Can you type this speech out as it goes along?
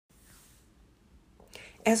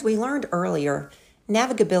As we learned earlier,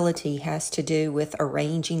 navigability has to do with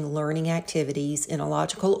arranging learning activities in a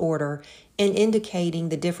logical order and indicating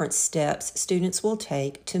the different steps students will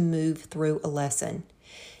take to move through a lesson.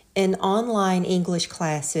 In online English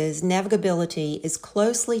classes, navigability is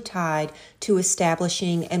closely tied to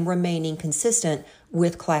establishing and remaining consistent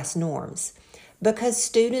with class norms. Because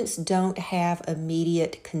students don't have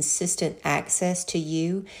immediate, consistent access to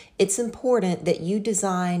you, it's important that you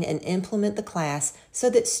design and implement the class so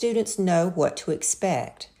that students know what to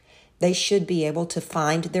expect. They should be able to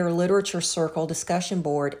find their literature circle discussion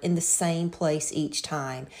board in the same place each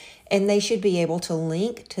time, and they should be able to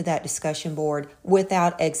link to that discussion board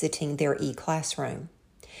without exiting their e-classroom.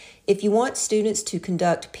 If you want students to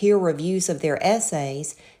conduct peer reviews of their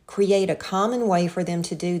essays, create a common way for them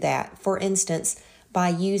to do that, for instance, by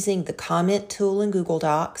using the comment tool in Google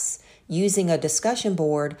Docs, using a discussion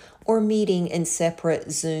board, or meeting in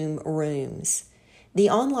separate Zoom rooms. The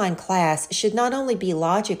online class should not only be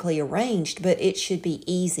logically arranged, but it should be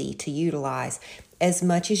easy to utilize. As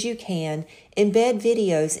much as you can, embed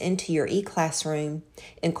videos into your e-classroom,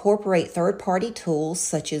 incorporate third-party tools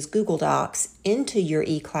such as Google Docs into your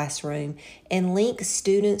e-classroom, and link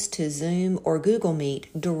students to Zoom or Google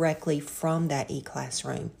Meet directly from that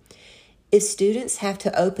e-classroom. If students have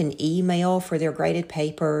to open email for their graded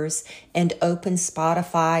papers and open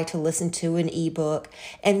Spotify to listen to an ebook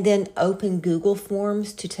and then open Google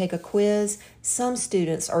Forms to take a quiz, some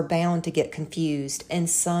students are bound to get confused and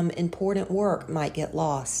some important work might get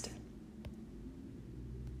lost.